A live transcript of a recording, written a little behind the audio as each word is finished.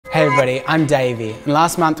Hey everybody, I'm Davie, and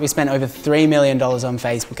last month we spent over $3 million on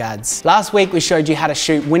Facebook ads. Last week we showed you how to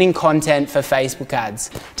shoot winning content for Facebook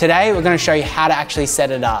ads. Today we're going to show you how to actually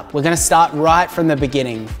set it up. We're going to start right from the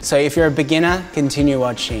beginning, so if you're a beginner, continue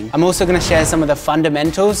watching. I'm also going to share some of the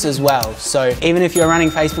fundamentals as well, so even if you're running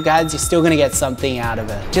Facebook ads, you're still going to get something out of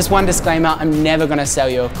it. Just one disclaimer, I'm never going to sell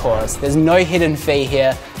you a course. There's no hidden fee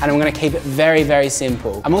here, and I'm going to keep it very, very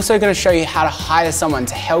simple. I'm also going to show you how to hire someone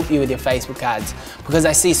to help you with your Facebook ads, because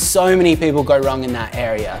I see so many people go wrong in that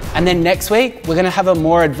area. And then next week, we're gonna have a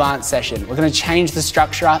more advanced session. We're gonna change the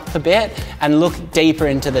structure up a bit and look deeper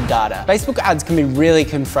into the data. Facebook ads can be really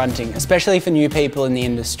confronting, especially for new people in the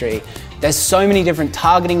industry. There's so many different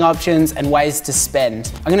targeting options and ways to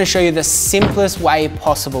spend. I'm gonna show you the simplest way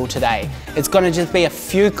possible today. It's gonna just be a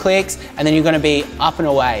few clicks and then you're gonna be up and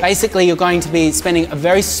away. Basically, you're going to be spending a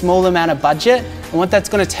very small amount of budget, and what that's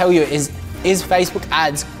gonna tell you is Facebook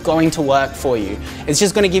ads going to work for you? It's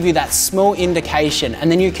just going to give you that small indication,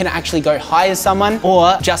 and then you can actually go hire someone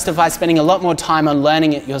or justify spending a lot more time on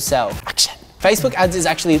learning it yourself. Action. Facebook ads is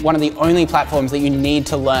actually one of the only platforms that you need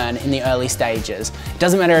to learn in the early stages. It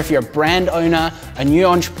doesn't matter if you're a brand owner, a new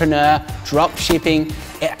entrepreneur, drop shipping,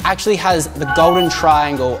 it actually has the golden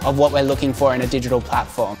triangle of what we're looking for in a digital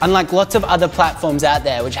platform. Unlike lots of other platforms out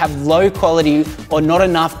there which have low quality or not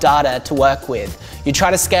enough data to work with, you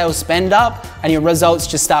try to scale spend up and your results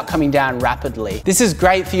just start coming down rapidly. This is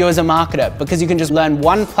great for you as a marketer because you can just learn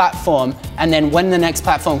one platform, and then when the next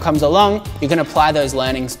platform comes along, you can apply those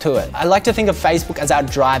learnings to it. I like to think of Facebook as our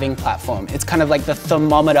driving platform. It's kind of like the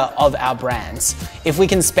thermometer of our brands. If we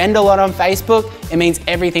can spend a lot on Facebook, it means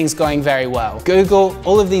everything's going very well. Google,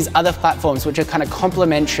 all of these other platforms which are kind of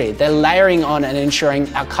complementary, they're layering on and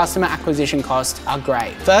ensuring our customer acquisition costs are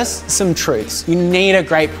great. First, some truths. You need a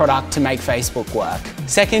great product to make Facebook work.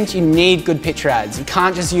 Second, you need good picture ads. You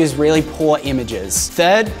can't just use really poor images.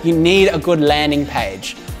 Third, you need a good landing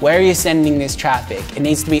page. Where are you sending this traffic? It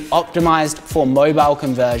needs to be optimized for mobile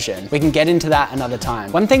conversion. We can get into that another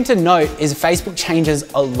time. One thing to note is Facebook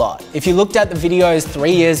changes a lot. If you looked at the videos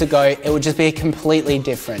 3 years ago, it would just be completely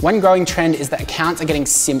different. One growing trend is that accounts are getting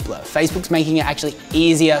simpler. Facebook's making it actually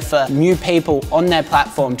easier for new people on their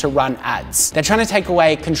platform to run ads. They're trying to take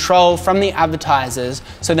away control from the advertisers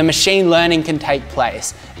so the machine learning can take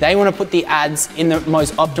place. They want to put the ads in the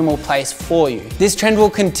most optimal place for you. This trend will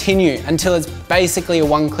continue until it's basically a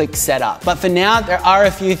one-click setup. But for now, there are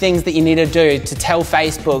a few things that you need to do to tell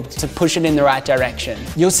Facebook to push it in the right direction.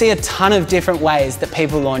 You'll see a ton of different ways that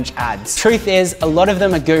people launch ads. Truth is, a lot of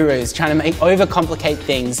them are gurus trying to overcomplicate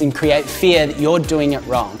things and create fear that you're doing it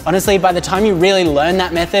wrong. Honestly, by the time you really learn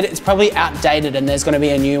that method, it's probably outdated and there's going to be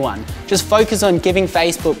a new one. Just focus on giving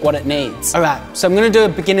Facebook what it needs. All right, so I'm going to do a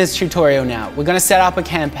beginner's tutorial now. We're going to set up a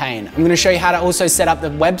campaign. I'm going to show you how to also set up the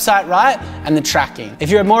website right and the tracking. If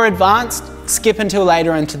you're more advanced, skip until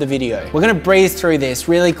later into the video. We're going to breeze through this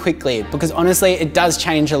really quickly because honestly, it does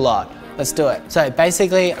change a lot. Let's do it. So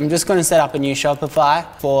basically, I'm just going to set up a new Shopify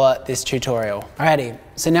for this tutorial. Alrighty,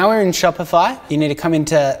 so now we're in Shopify. You need to come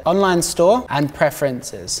into Online Store and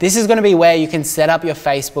Preferences. This is going to be where you can set up your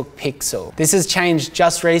Facebook pixel. This has changed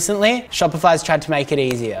just recently. Shopify's tried to make it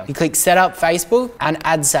easier. You click Set Up Facebook and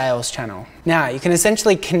Add Sales Channel. Now, you can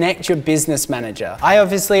essentially connect your business manager. I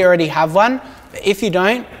obviously already have one. But if you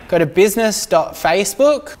don't, go to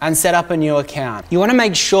business.facebook and set up a new account. You want to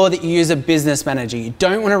make sure that you use a business manager. You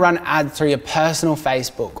don't want to run ads through your personal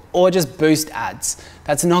Facebook or just boost ads.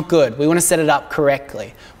 That's not good. We want to set it up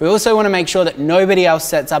correctly. We also want to make sure that nobody else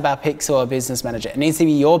sets up our pixel or business manager. It needs to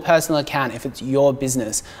be your personal account if it's your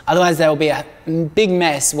business. Otherwise, there will be a big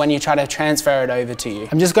mess when you try to transfer it over to you.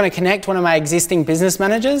 I'm just going to connect one of my existing business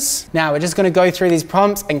managers. Now, we're just going to go through these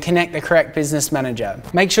prompts and connect the correct business manager.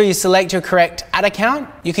 Make sure you select your correct ad account.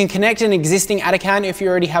 You can connect an existing ad account if you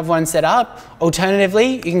already have one set up.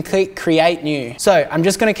 Alternatively, you can click Create New. So I'm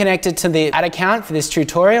just going to connect it to the ad account for this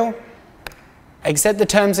tutorial. Accept the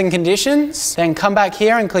terms and conditions, then come back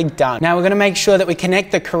here and click Done. Now we're going to make sure that we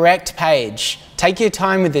connect the correct page. Take your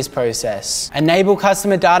time with this process. Enable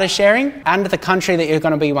customer data sharing and the country that you're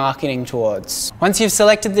going to be marketing towards. Once you've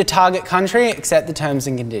selected the target country, accept the terms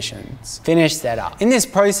and conditions. Finish setup. In this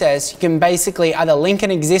process, you can basically either link an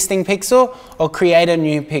existing pixel or create a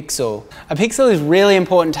new pixel. A pixel is really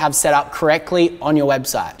important to have set up correctly on your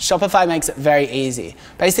website. Shopify makes it very easy.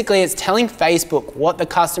 Basically, it's telling Facebook what the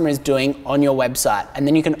customer is doing on your website, and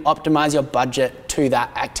then you can optimize your budget to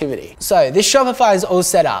that activity. So this Shopify is all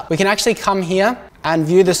set up. We can actually come here and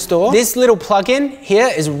view the store. This little plugin here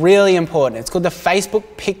is really important. It's called the Facebook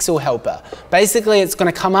Pixel Helper. Basically, it's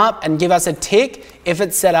gonna come up and give us a tick if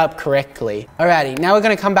it's set up correctly. Alrighty, now we're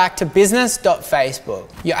gonna come back to business.facebook.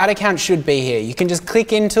 Your ad account should be here. You can just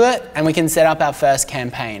click into it and we can set up our first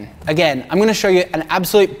campaign. Again, I'm gonna show you an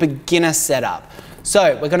absolute beginner setup.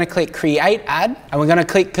 So we're gonna click create ad and we're gonna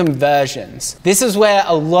click conversions. This is where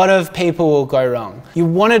a lot of people will go wrong. You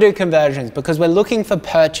wanna do conversions because we're looking for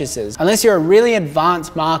purchases. Unless you're a really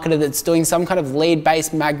advanced marketer that's doing some kind of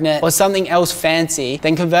lead-based magnet or something else fancy,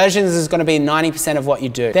 then conversions is gonna be 90% of what you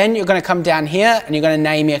do. Then you're gonna come down here and you're gonna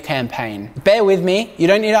name your campaign. Bear with me, you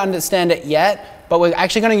don't need to understand it yet, but we're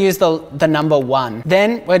actually gonna use the number 1.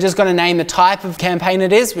 Then we're just gonna name the type of campaign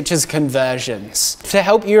it is, which is conversions. To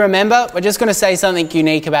help you remember, we're just gonna say something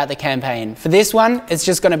unique about the campaign. For this one, it's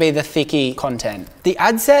just gonna be the thicky content. The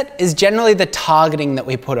ad set is generally the targeting that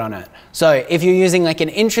we put on it. So if you're using like an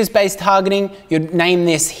interest-based targeting, you'd name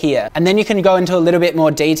this here. And then you can go into a little bit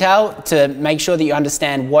more detail to make sure that you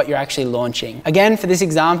understand what you're actually launching. Again, for this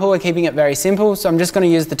example, we're keeping it very simple, so I'm just gonna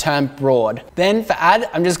use the term broad. Then for ad,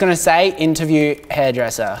 I'm just gonna say interview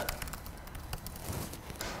hairdresser.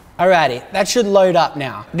 Alrighty, that should load up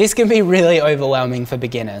now. This can be really overwhelming for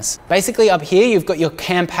beginners. Basically up here, you've got your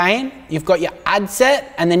campaign, you've got your ad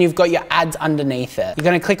set, and then you've got your ads underneath it. You're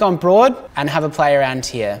gonna click on broad and have a play around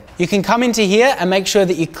here. You can come into here and make sure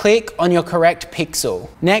that you click on your correct pixel.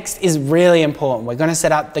 Next is really important. We're gonna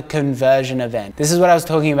set up the conversion event. This is what I was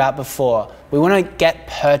talking about before. We want to get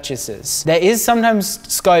purchases. There is sometimes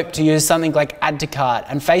scope to use something like add to cart,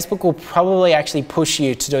 and Facebook will probably actually push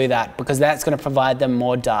you to do that because that's going to provide them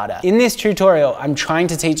more data. In this tutorial, I'm trying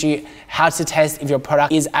to teach you how to test if your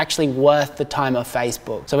product is actually worth the time of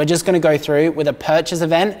Facebook. So we're just going to go through with a purchase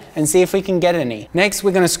event and see if we can get any. Next,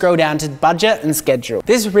 we're going to scroll down to budget and schedule.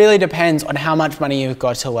 This really depends on how much money you've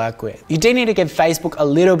got to work with. You do need to give Facebook a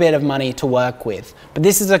little bit of money to work with, but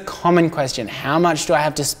this is a common question. How much do I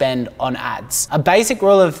have to spend on ads? A basic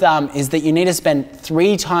rule of thumb is that you need to spend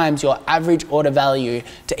 3 times your average order value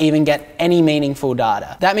to even get any meaningful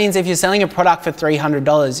data. That means if you're selling a product for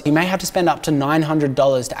 $300, you may have to spend up to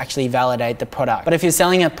 $900 to actually validate the product. But if you're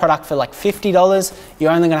selling a product for like $50, you're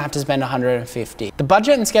only gonna have to spend $150. The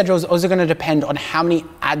budget and schedule is also gonna depend on how many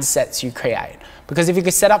ad sets you create. Because if you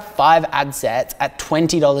could set up 5 ad sets at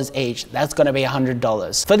 $20 each, that's gonna be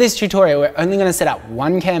 $100. For this tutorial, we're only gonna set up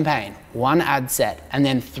 1 campaign, 1 ad set, and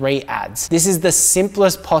then 3 ads. This is the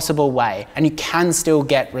simplest possible way, and you can still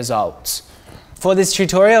get results. For this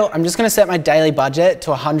tutorial, I'm just gonna set my daily budget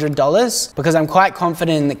to $100 because I'm quite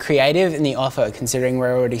confident in the creative and the offer considering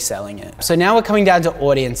we're already selling it. So now we're coming down to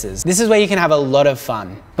audiences. This is where you can have a lot of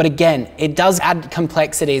fun. But again, it does add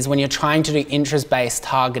complexities when you're trying to do interest-based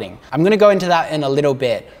targeting. I'm gonna go into that in a little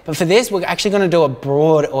bit. But for this, we're actually gonna do a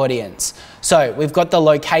broad audience. So we've got the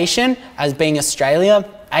location as being Australia,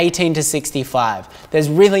 18 to 65. There's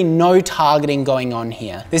really no targeting going on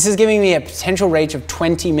here. This is giving me a potential reach of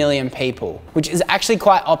 20 million people, which is actually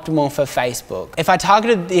quite optimal for Facebook. If I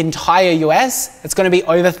targeted the entire US, it's gonna be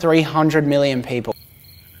over 300 million people.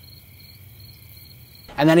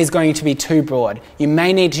 And that is going to be too broad. You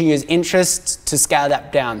may need to use interests to scale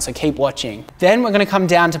that down, so keep watching. Then we're gonna come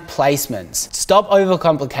down to placements. Stop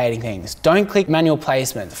overcomplicating things. Don't click manual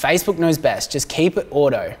placement. Facebook knows best, just keep it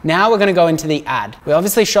auto. Now we're gonna go into the ad. We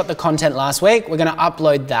obviously shot the content last week, we're gonna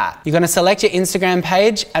upload that. You're gonna select your Instagram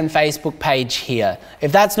page and Facebook page here.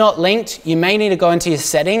 If that's not linked, you may need to go into your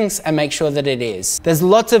settings and make sure that it is. There's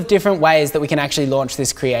lots of different ways that we can actually launch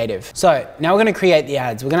this creative. So now we're gonna create the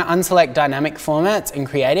ads. We're gonna unselect dynamic formats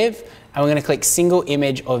and creative, and we're gonna click single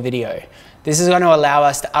image or video. This is gonna allow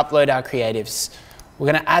us to upload our creatives. We're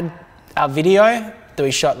gonna add our video that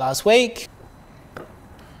we shot last week.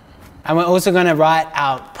 And we're also gonna write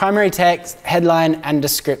our primary text, headline, and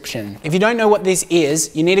description. If you don't know what this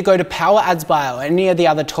is, you need to go to Power Ads Buyer or any of the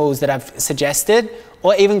other tools that I've suggested,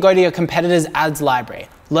 or even go to your competitor's ads library.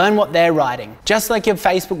 Learn what they're writing. Just like your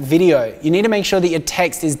Facebook video, you need to make sure that your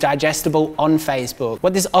text is digestible on Facebook.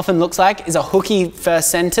 What this often looks like is a hooky first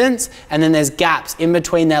sentence, and then there's gaps in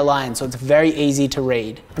between their lines, so it's very easy to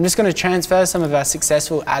read. I'm just gonna transfer some of our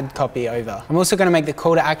successful ad copy over. I'm also gonna make the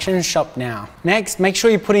call to action shop now. Next, make sure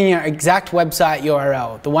you put in your exact website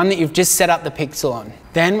URL, the one that you've just set up the pixel on.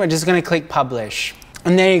 Then we're just gonna click publish.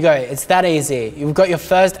 And there you go, it's that easy. You've got your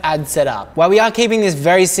first ad set up. While we are keeping this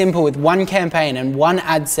very simple with 1 campaign and 1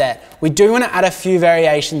 ad set, we do want to add a few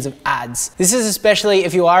variations of ads. This is especially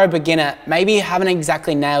if you are a beginner, maybe you haven't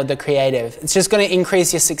exactly nailed the creative. It's just going to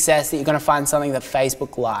increase your success that you're going to find something that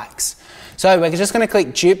Facebook likes. So we're just going to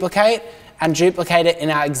click duplicate and duplicate it in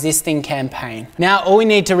our existing campaign. Now all we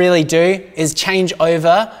need to really do is change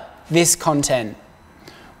over this content.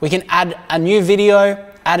 We can add a new video,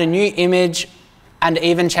 add a new image, and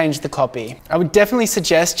even change the copy. I would definitely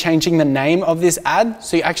suggest changing the name of this ad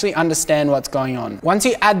so you actually understand what's going on. Once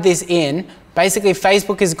you add this in, basically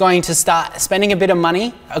Facebook is going to start spending a bit of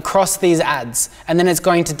money across these ads, and then it's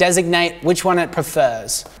going to designate which one it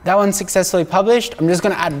prefers. That one's successfully published. I'm just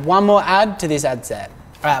gonna add one more ad to this ad set.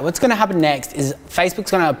 All right, what's gonna happen next is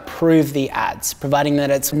Facebook's gonna approve the ads, providing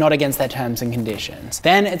that it's not against their terms and conditions.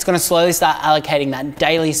 Then it's gonna slowly start allocating that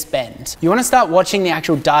daily spend. You wanna start watching the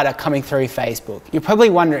actual data coming through Facebook. You're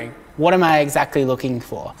probably wondering, what am I exactly looking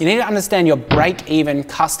for? You need to understand your break-even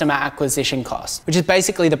customer acquisition cost, which is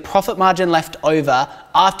basically the profit margin left over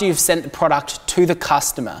after you've sent the product to the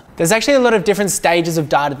customer. There's actually a lot of different stages of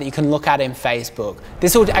data that you can look at in Facebook.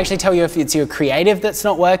 This will actually tell you if it's your creative that's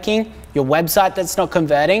not working, your website that's not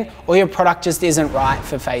converting, or your product just isn't right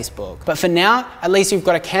for Facebook. But for now, at least you've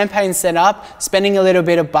got a campaign set up, spending a little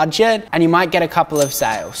bit of budget, and you might get a couple of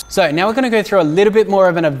sales. So now we're gonna go through a little bit more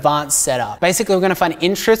of an advanced setup. Basically, we're gonna find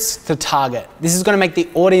interests to target. This is gonna make the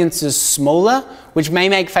audiences smaller, which may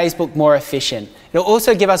make Facebook more efficient. It'll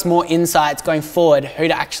also give us more insights going forward who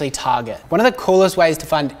to actually target. One of the coolest ways to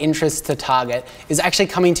find interests to target is actually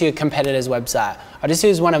coming to your competitor's website. I'll just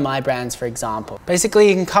use one of my brands for example. Basically,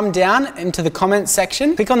 you can come down into the comments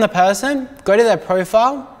section, click on the person, go to their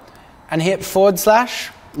profile, and hit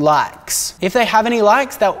 /likes. If they have any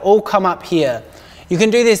likes, they'll all come up here. You can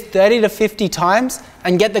do this 30 to 50 times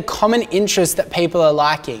and get the common interests that people are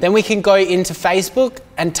liking. Then we can go into Facebook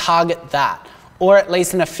and target that, or at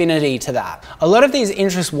least an affinity to that. A lot of these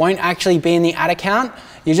interests won't actually be in the ad account.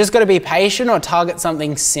 You just gotta be patient or target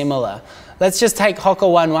something similar. Let's just take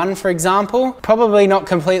Hocker11 for example. Probably not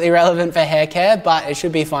completely relevant for hair care, but it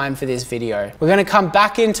should be fine for this video. We're gonna come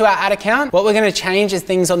back into our ad account. What we're gonna change is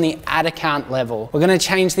things on the ad account level. We're gonna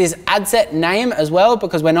change this ad set name as well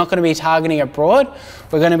because we're not gonna be targeting abroad.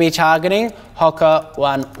 We're gonna be targeting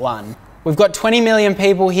Hocker11. We've got 20 million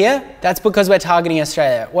people here. That's because we're targeting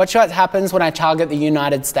Australia. Watch what happens when I target the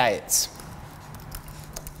United States.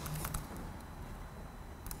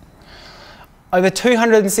 Over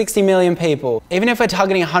 260 million people. Even if we're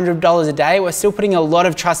targeting $100 a day, we're still putting a lot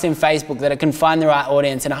of trust in Facebook that it can find the right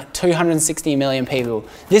audience in 260 million people.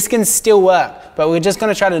 This can still work, but we're just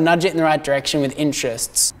gonna try to nudge it in the right direction with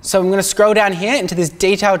interests. So I'm gonna scroll down here into this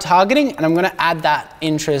detailed targeting and I'm gonna add that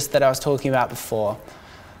interest that I was talking about before.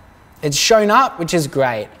 It's shown up, which is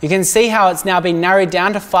great. You can see how it's now been narrowed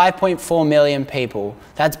down to 5.4 million people.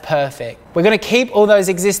 That's perfect. We're gonna keep all those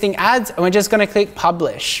existing ads and we're just gonna click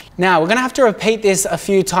publish. Now, we're gonna have to repeat this a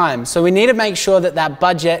few times. So we need to make sure that that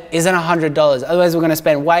budget isn't $100. Otherwise, we're gonna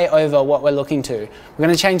spend way over what we're looking to. We're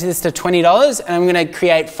gonna change this to $20 and I'm gonna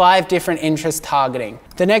create 5 different interest targeting.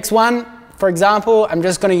 The next one, for example, I'm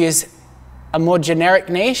just gonna use a more generic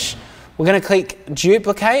niche. We're gonna click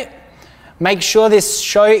duplicate. Make sure this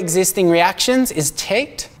show existing reactions is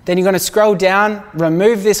ticked. Then you're gonna scroll down,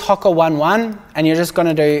 remove this Hocker11, and you're just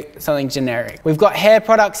gonna do something generic. We've got hair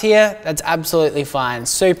products here, that's absolutely fine,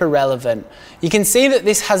 super relevant. You can see that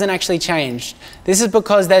this hasn't actually changed. This is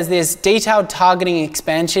because there's this detailed targeting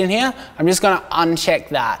expansion here. I'm just gonna uncheck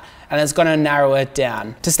that, and it's gonna narrow it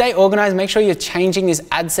down. To stay organized, make sure you're changing this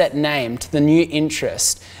ad set name to the new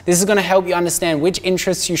interest. This is gonna help you understand which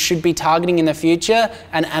interests you should be targeting in the future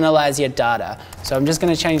and analyze your data. So I'm just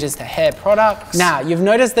gonna change this to hair products. Now, you've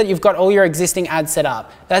noticed that you've got all your existing ads set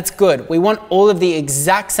up. That's good. We want all of the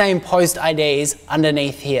exact same post IDs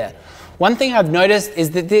underneath here. One thing I've noticed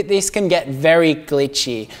is that this can get very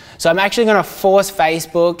glitchy. So I'm actually gonna force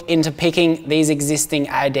Facebook into picking these existing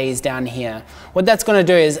IDs down here. What that's gonna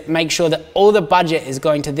do is make sure that all the budget is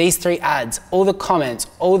going to these 3 ads, all the comments,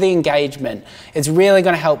 all the engagement. It's really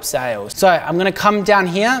gonna help sales. So I'm gonna come down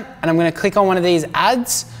here and I'm gonna click on one of these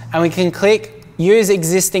ads and we can click use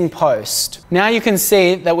existing post. Now you can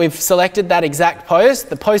see that we've selected that exact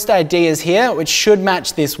post. The post ID is here, which should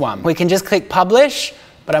match this one. We can just click publish,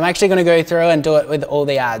 but I'm actually gonna go through and do it with all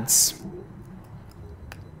the ads.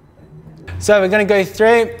 So we're gonna go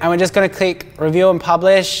through and we're just gonna click review and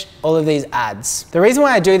publish all of these ads. The reason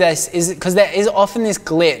why I do this is because there is often this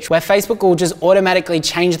glitch where Facebook will just automatically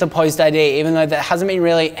change the post ID even though there hasn't been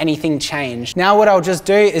really anything changed. Now what I'll just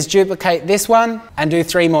do is duplicate this one and do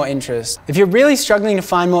 3 more interests. If you're really struggling to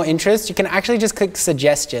find more interests, you can actually just click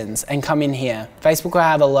suggestions and come in here. Facebook will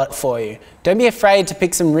have a lot for you. Don't be afraid to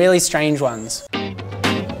pick some really strange ones.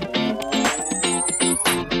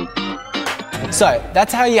 So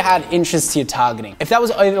that's how you add interest to your targeting. If that was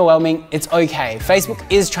overwhelming, it's okay. Facebook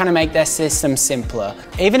is trying to make their system simpler.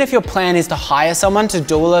 Even if your plan is to hire someone to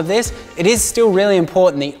do all of this, it is still really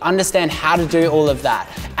important that you understand how to do all of that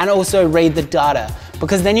and also read the data.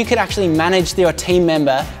 because then you could actually manage your team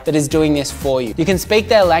member that is doing this for you. You can speak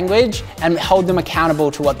their language and hold them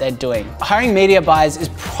accountable to what they're doing. Hiring media buyers is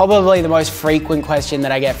probably the most frequent question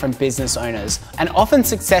that I get from business owners, and often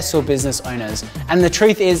successful business owners. And the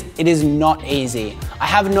truth is, it is not easy. I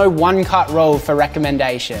have no one-cut rule for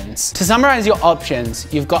recommendations. To summarize your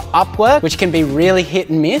options, you've got Upwork, which can be really hit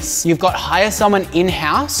and miss. You've got hire someone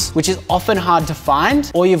in-house, which is often hard to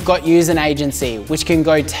find, or you've got use an agency, which can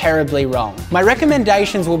go terribly wrong. My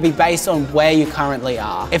recommendations will be based on where you currently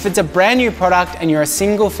are. If it's a brand new product and you're a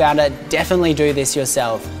single founder, definitely do this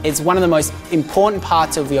yourself. It's one of the most important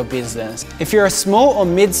parts of your business. If you're a small or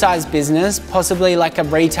mid-sized business, possibly like a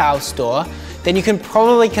retail store, then you can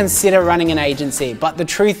probably consider running an agency, but the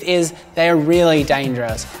truth is they are really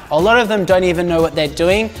dangerous. A lot of them don't even know what they're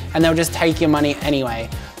doing and they'll just take your money anyway.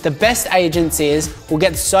 The best agencies will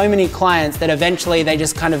get so many clients that eventually they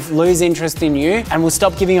just kind of lose interest in you and will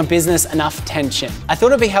stop giving your business enough attention. I thought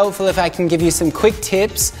it'd be helpful if I can give you some quick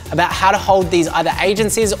tips about how to hold these either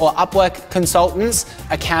agencies or Upwork consultants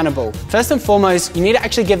accountable. First and foremost, you need to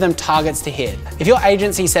actually give them targets to hit. If your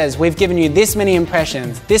agency says, we've given you this many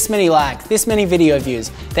impressions, this many likes, this many video views,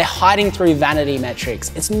 they're hiding through vanity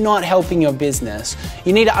metrics. It's not helping your business.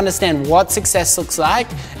 You need to understand what success looks like,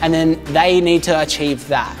 and then they need to achieve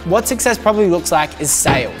that. What success probably looks like is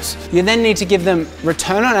sales. You then need to give them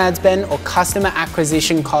return on ad spend or customer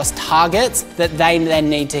acquisition cost targets that they then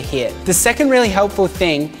need to hit. The second really helpful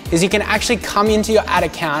thing is you can actually come into your ad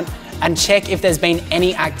account and check if there's been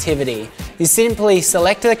any activity. You simply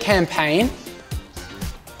select the campaign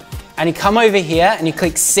and you come over here and you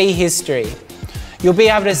click see history. You'll be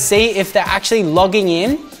able to see if they're actually logging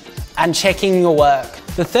in and checking your work.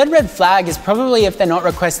 The third red flag is probably if they're not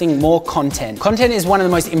requesting more content. Content is one of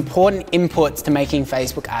the most important inputs to making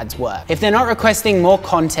Facebook ads work. If they're not requesting more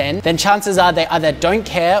content, then chances are they either don't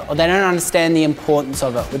care or they don't understand the importance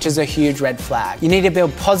of it, which is a huge red flag. You need to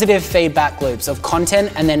build positive feedback loops of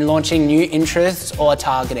content and then launching new interests or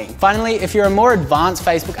targeting. Finally, if you're a more advanced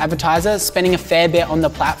Facebook advertiser, spending a fair bit on the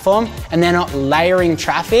platform and they're not layering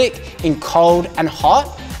traffic in cold and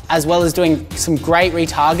hot, as well as doing some great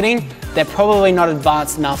retargeting, they're probably not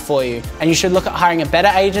advanced enough for you, and you should look at hiring a better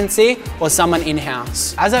agency or someone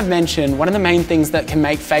in-house. As I've mentioned, one of the main things that can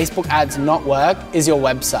make Facebook ads not work is your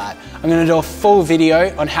website. I'm gonna do a full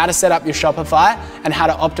video on how to set up your Shopify and how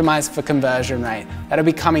to optimize for conversion rate. That'll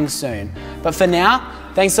be coming soon. But for now,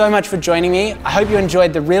 thanks so much for joining me. I hope you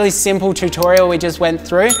enjoyed the really simple tutorial we just went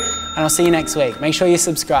through, and I'll see you next week. Make sure you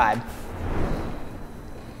subscribe.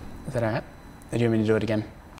 Is that all right? Or do you want me to do it again?